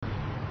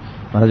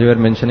As you were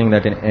mentioning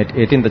that in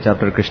 18th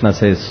chapter, Krishna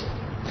says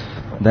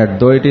that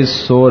though it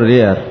is so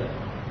rare,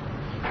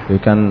 you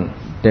can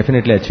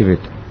definitely achieve it.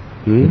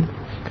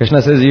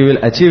 Krishna says you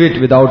will achieve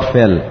it without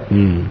fail.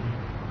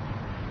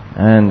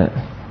 And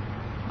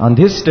on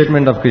this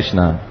statement of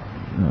Krishna,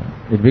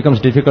 it becomes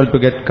difficult to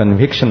get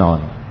conviction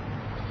on.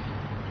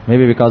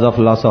 Maybe because of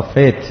loss of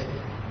faith.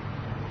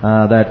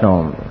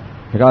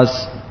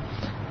 Because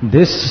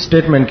this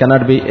statement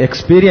cannot be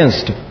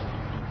experienced.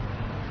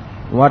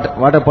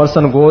 What a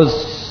person goes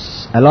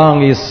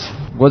along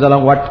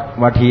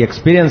what he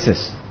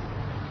experiences.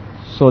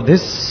 So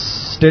this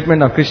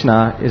statement of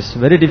Krishna is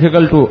very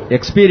difficult to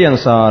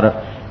experience or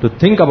to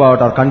think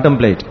about or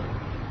contemplate.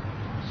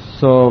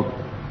 So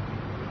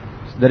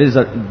there is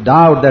a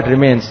doubt that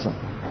remains.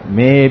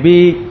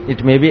 Maybe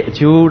it may be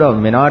achieved or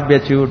may not be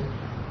achieved.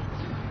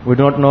 We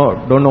don't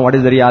know what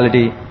is the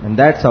reality, and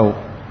that's how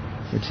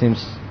it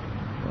seems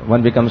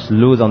one becomes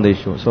loose on the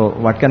issue. So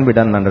what can be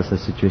done under such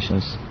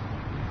situations?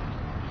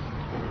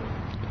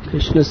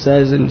 Krishna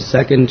says in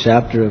 2nd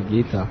chapter of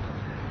Gita,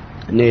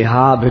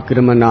 Neha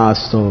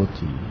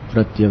bhikramanaastoti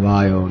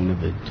pratyavayo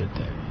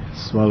nividyate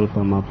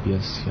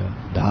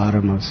swalpamapyasya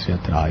dharmasya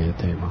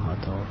trayate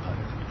mahato.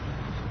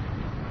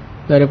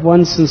 That if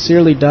one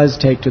sincerely does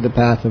take to the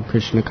path of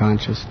Krishna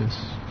consciousness,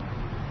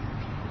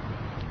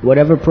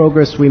 whatever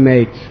progress we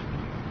make,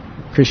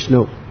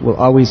 Krishna will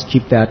always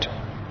keep that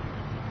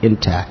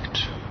intact.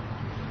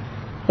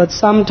 But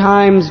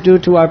sometimes, due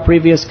to our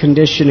previous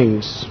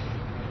conditionings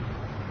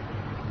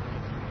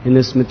in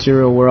this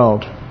material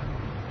world,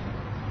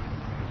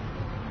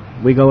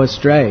 we go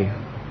astray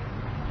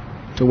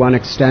to one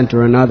extent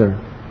or another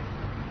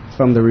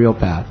from the real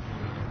path.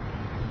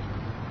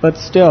 But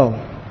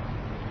still,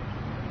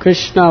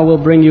 Krishna will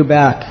bring you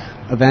back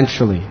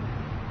eventually,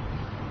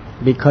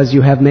 because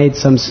you have made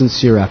some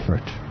sincere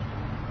effort.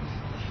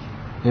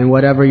 And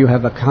whatever you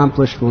have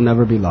accomplished will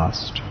never be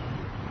lost.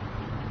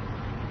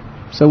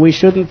 So we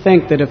shouldn't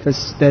think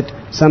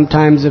that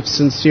sometimes if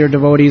sincere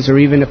devotees, or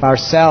even if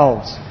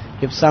ourselves,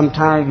 if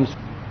sometimes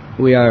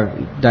we are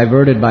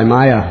diverted by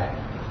Maya,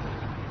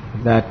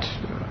 that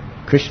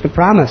Krishna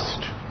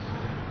promised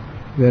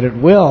that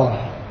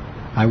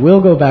I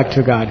will go back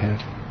to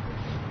Godhead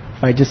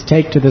if I just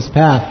take to this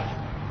path.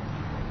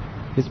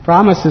 His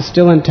promise is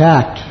still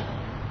intact,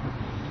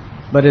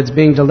 but it's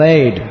being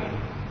delayed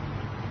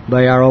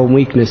by our own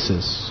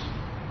weaknesses,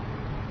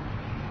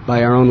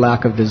 by our own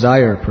lack of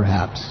desire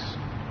perhaps,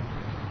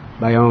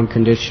 by our own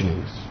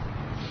conditionings.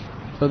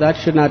 So that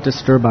should not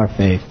disturb our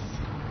faith.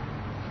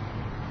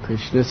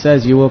 Krishna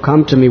says, you will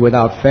come to me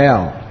without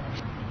fail.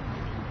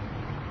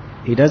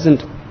 He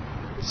doesn't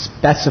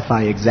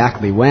specify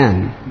exactly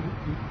when.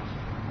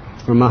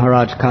 For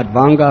Maharaj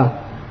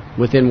Khatvanga,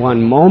 within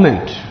one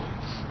moment,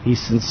 he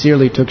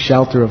sincerely took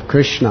shelter of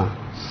Krishna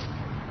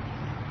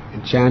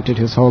and chanted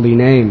his holy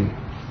name.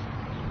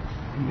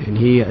 And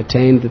he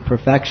attained the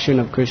perfection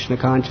of Krishna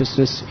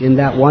consciousness in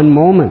that one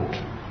moment.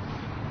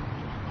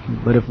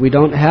 But if we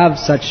don't have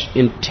such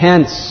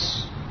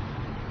intense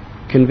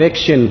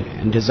conviction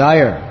and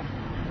desire,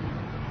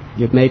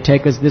 it may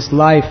take us this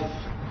life,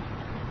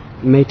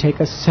 it may take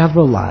us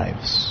several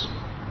lives.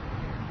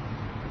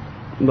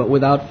 But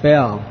without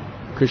fail,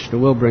 Krishna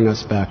will bring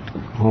us back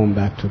home,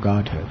 back to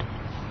Godhead,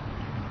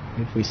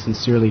 if we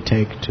sincerely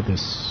take to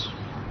this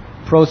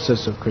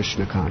process of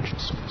Krishna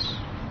consciousness.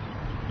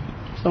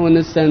 So in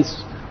this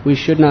sense, we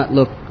should not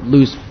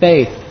lose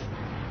faith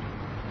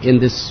in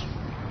this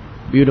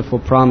beautiful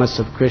promise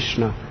of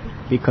Krishna,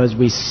 because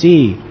we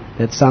see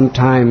that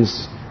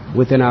sometimes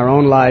within our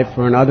own life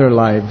or in other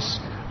lives,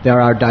 there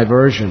are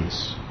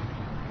diversions.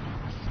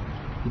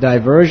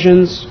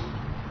 Diversions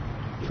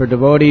for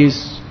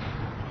devotees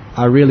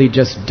are really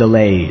just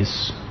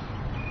delays.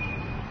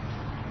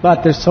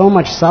 But there's so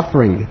much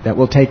suffering that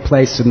will take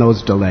place in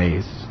those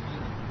delays.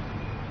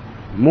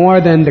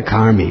 More than the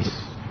karmis,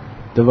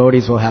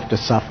 devotees will have to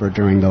suffer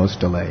during those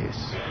delays.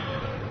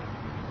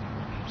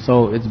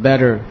 So it's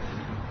better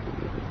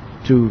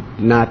to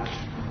not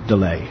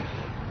delay.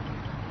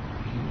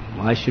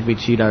 Why should we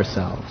cheat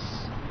ourselves?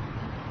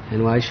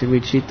 And why should we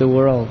cheat the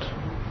world?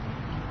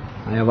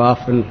 I have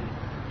often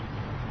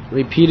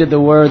repeated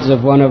the words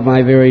of one of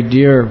my very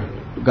dear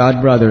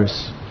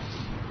godbrothers,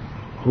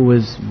 who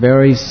was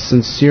very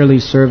sincerely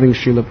serving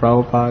Srila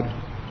Prabhupada,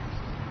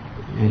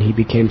 and he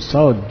became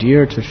so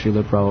dear to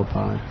Srila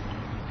Prabhupada.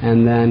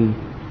 And then,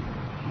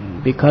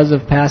 because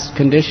of past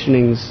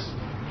conditionings,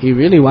 he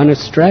really went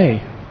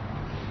astray.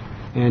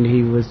 And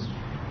he was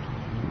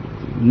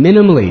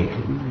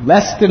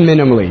less than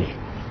minimally,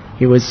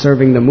 he was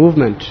serving the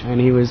movement,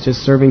 and he was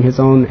just serving his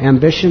own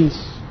ambitions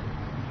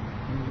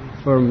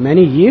for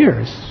many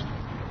years.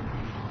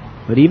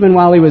 But even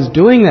while he was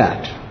doing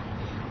that,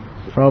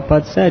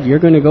 Prabhupada said, you're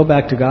going to go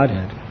back to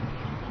Godhead,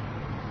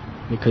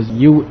 because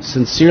you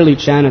sincerely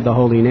chanted the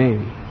holy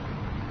name.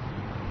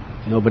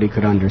 Nobody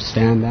could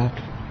understand that.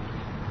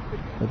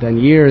 But then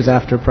years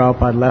after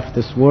Prabhupada left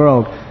this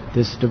world,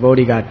 this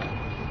devotee got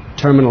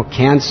terminal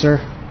cancer.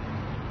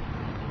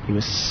 He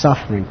was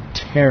suffering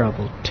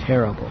terrible.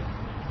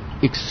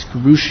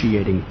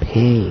 excruciating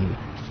pain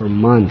for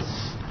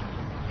months.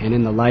 And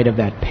in the light of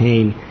that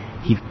pain,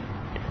 he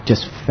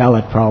just fell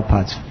at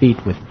Prabhupada's feet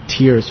with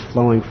tears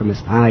flowing from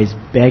his eyes,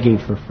 begging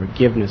for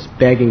forgiveness,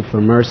 begging for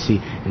mercy,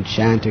 and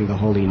chanting the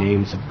holy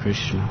names of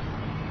Krishna.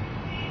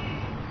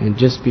 And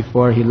just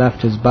before he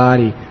left his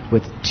body,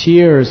 with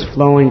tears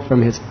flowing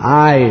from his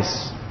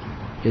eyes,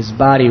 his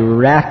body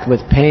racked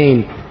with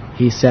pain,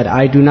 he said,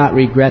 "I do not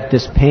regret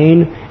this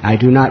pain. I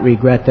do not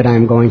regret that I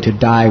am going to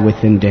die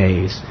within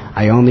days.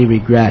 I only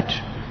regret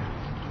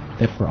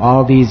that for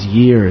all these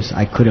years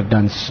I could have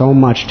done so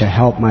much to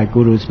help my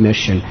Guru's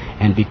mission,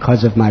 and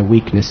because of my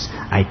weakness,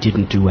 I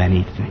didn't do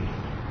anything.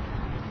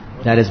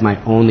 That is my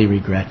only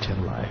regret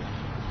in life."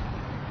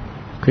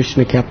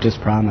 Krishna kept his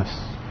promise.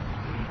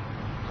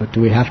 But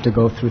do we have to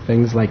go through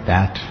things like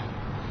that?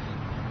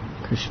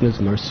 Krishna is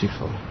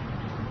merciful.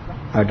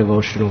 Our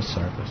devotional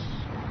service,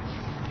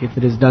 if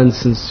it is done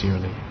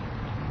sincerely.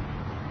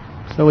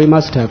 So we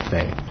must have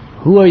faith.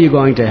 Who are you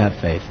going to have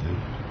faith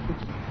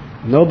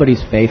in?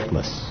 Nobody's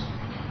faithless.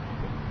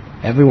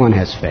 Everyone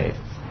has faith.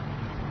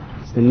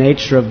 It's the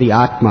nature of the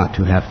Atma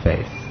to have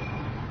faith.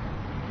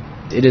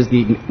 It is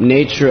the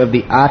nature of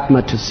the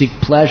Atma to seek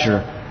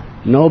pleasure.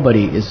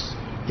 Nobody is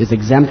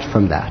exempt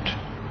from that.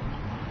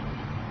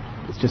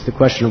 It's just a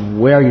question of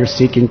where you're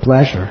seeking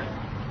pleasure.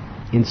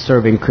 In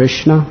serving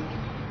Krishna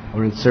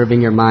or in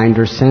serving your mind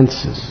or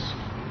senses.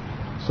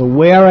 So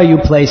where are you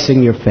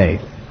placing your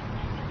faith?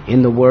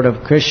 In the word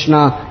of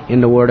Krishna,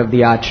 in the word of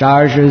the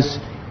Acharyas,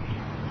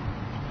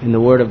 in the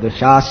word of the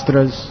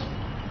Shastras,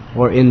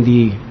 or in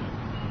the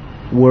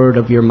word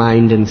of your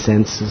mind and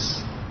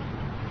senses?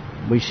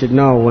 We should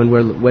know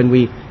when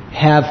we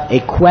have a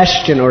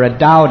question or a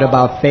doubt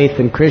about faith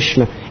in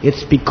Krishna,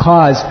 it's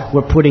because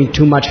we're putting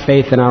too much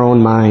faith in our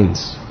own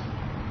minds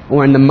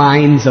or in the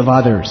minds of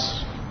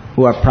others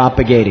who are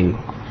propagating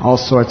all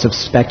sorts of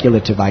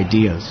speculative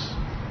ideas.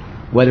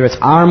 Whether it's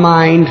our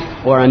mind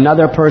or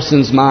another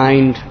person's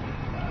mind,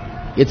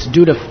 it's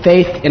due to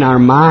faith in our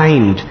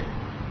mind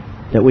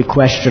that we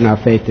question our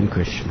faith in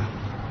Krishna.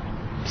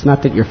 It's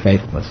not that you're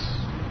faithless.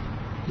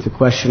 It's a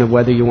question of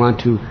whether you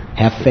want to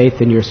have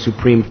faith in your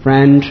supreme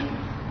friend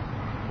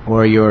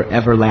or your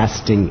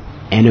everlasting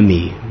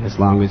enemy as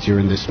long as you're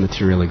in this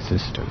material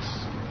existence.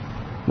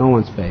 No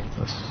one's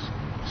faithless.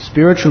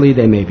 Spiritually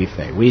they may be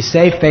faith. We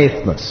say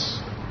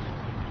faithless,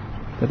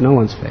 but no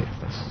one's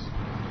faithless.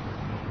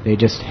 They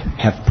just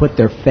have put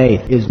their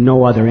faith is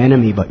no other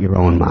enemy but your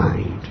own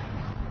mind.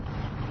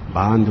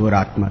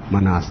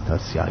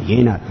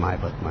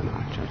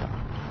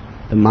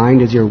 The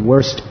mind is your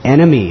worst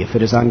enemy if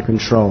it is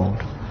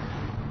uncontrolled.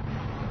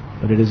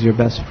 But it is your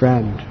best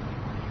friend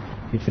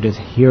if it is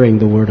hearing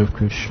the word of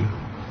Krishna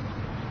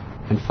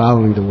and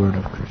following the word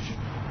of Krishna.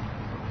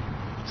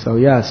 So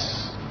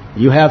yes,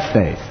 you have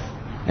faith.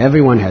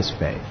 Everyone has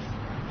faith.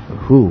 But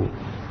who?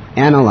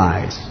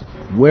 Analyze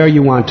where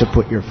you want to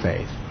put your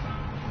faith.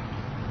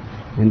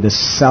 In the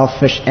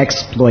selfish,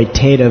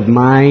 exploitative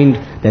mind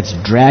that's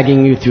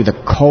dragging you through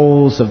the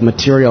coals of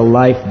material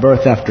life,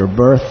 birth after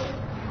birth,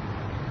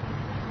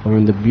 or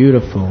in the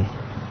beautiful,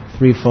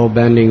 threefold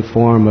bending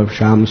form of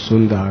Shyam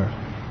Sundar,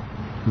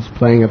 who's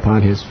playing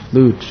upon his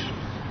flute,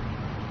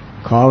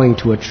 calling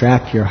to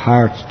attract your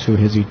heart to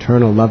his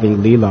eternal loving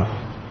Leela.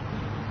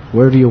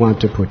 Where do you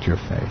want to put your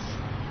faith?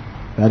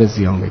 That is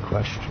the only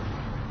question.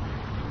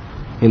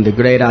 In the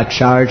great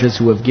Acharyas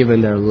who have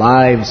given their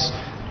lives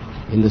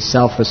in the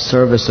selfless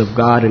service of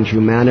God and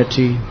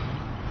humanity,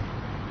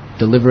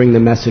 delivering the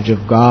message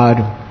of God,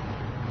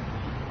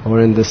 or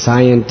in the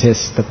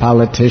scientists, the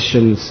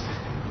politicians,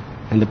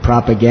 and the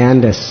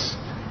propagandists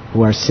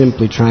who are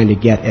simply trying to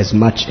get as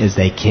much as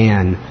they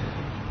can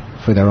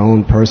for their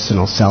own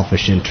personal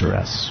selfish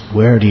interests.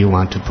 Where do you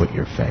want to put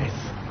your faith?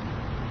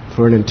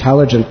 For an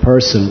intelligent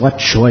person, what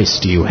choice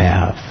do you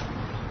have?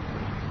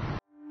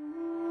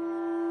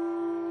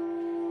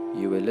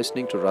 You were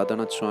listening to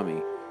Radhanath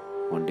Swami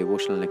on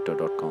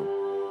devotionalnectar.com.